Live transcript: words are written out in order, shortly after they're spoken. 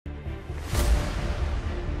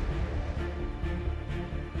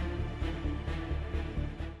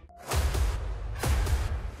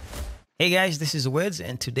Hey guys, this is Weds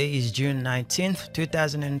and today is June 19th,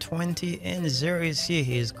 2020 and Zero is here.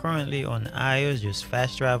 He is currently on IO. Just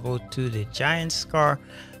fast travel to the giant scar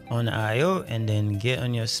on IO and then get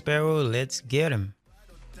on your Sparrow. Let's get him.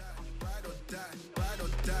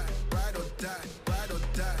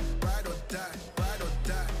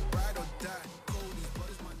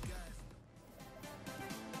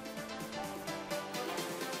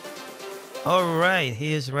 All right,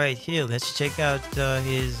 he is right here. Let's check out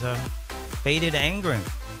his Faded Angrim.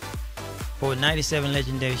 For 97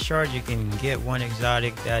 legendary shards, you can get one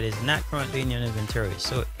exotic that is not currently in your inventory.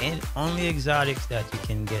 So only exotics that you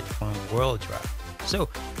can get from World Drop. So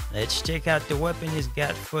let's check out the weapon he's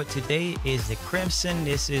got for today is the Crimson.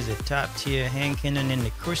 This is a top tier hand cannon in the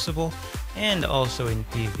Crucible and also in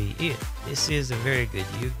PvE. This is very good.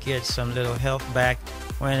 You get some little health back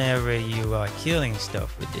whenever you are killing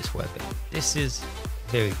stuff with this weapon. This is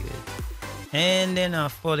very good. And then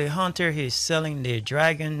for the hunter, he's selling the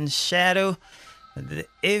Dragon Shadow.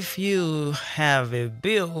 If you have a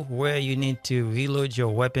build where you need to reload your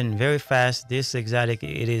weapon very fast, this exotic,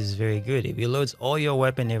 it is very good. It reloads all your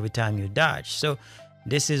weapon every time you dodge. So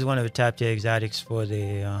this is one of the top tier exotics for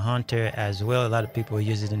the hunter as well. A lot of people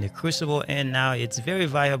use it in the Crucible, and now it's very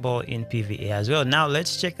viable in PvE as well. Now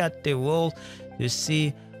let's check out the role to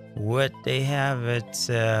see what they have.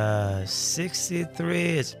 It's 63.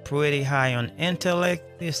 It's pretty high on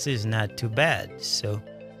intellect. This is not too bad, so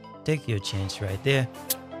take your chance right there.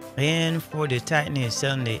 And for the Titan, is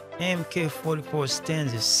selling the MK44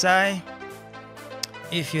 stands aside.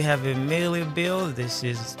 If you have a melee build, this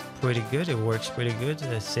is pretty good. It works pretty good.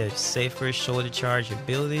 It says safer shoulder charge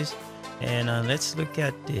abilities. And let's look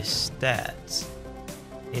at the stats.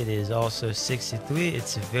 It is also 63.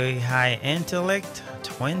 It's a very high intellect,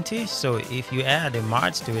 20. So if you add the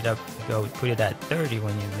mods to it, I would put it at 30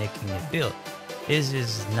 when you're making the build. This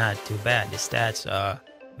is not too bad. The stats are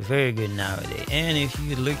very good nowadays. And if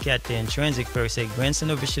you look at the intrinsic perks, it grants an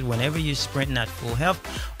overshoot whenever you sprint at full health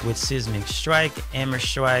with Seismic Strike, Hammer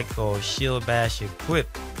Strike, or Shield Bash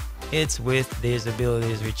equipped. It's with these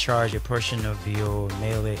abilities recharge a portion of your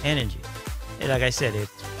melee energy. Like I said,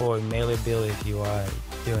 it's for a melee build if you are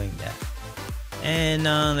doing that. And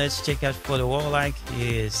let's check out for the Warlock.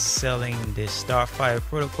 He is selling the Starfire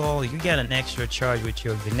Protocol. You get an extra charge with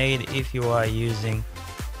your grenade if you are using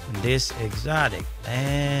this exotic,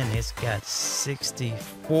 and it's got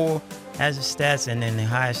 64 as a stats, and then the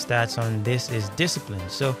highest stats on this is discipline.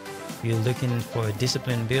 So if you're looking for a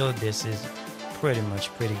discipline build, this is pretty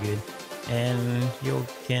good, and you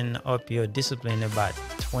can up your discipline about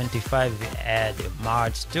 25 if you add the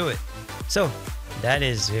mods to it. So that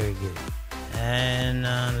is very good. And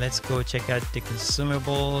let's go check out the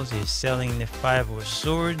consumables. He's selling the 5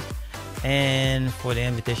 sword. And for the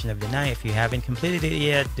invitation of the night, if you haven't completed it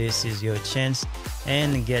yet, this is your chance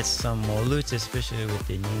and get some more loot, especially with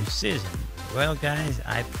the new season. Well guys,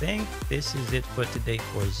 I think this is it for today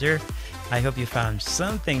for Xur. I hope you found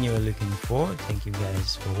something you were looking for. Thank you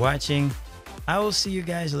guys for watching. I will see you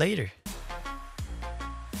guys later.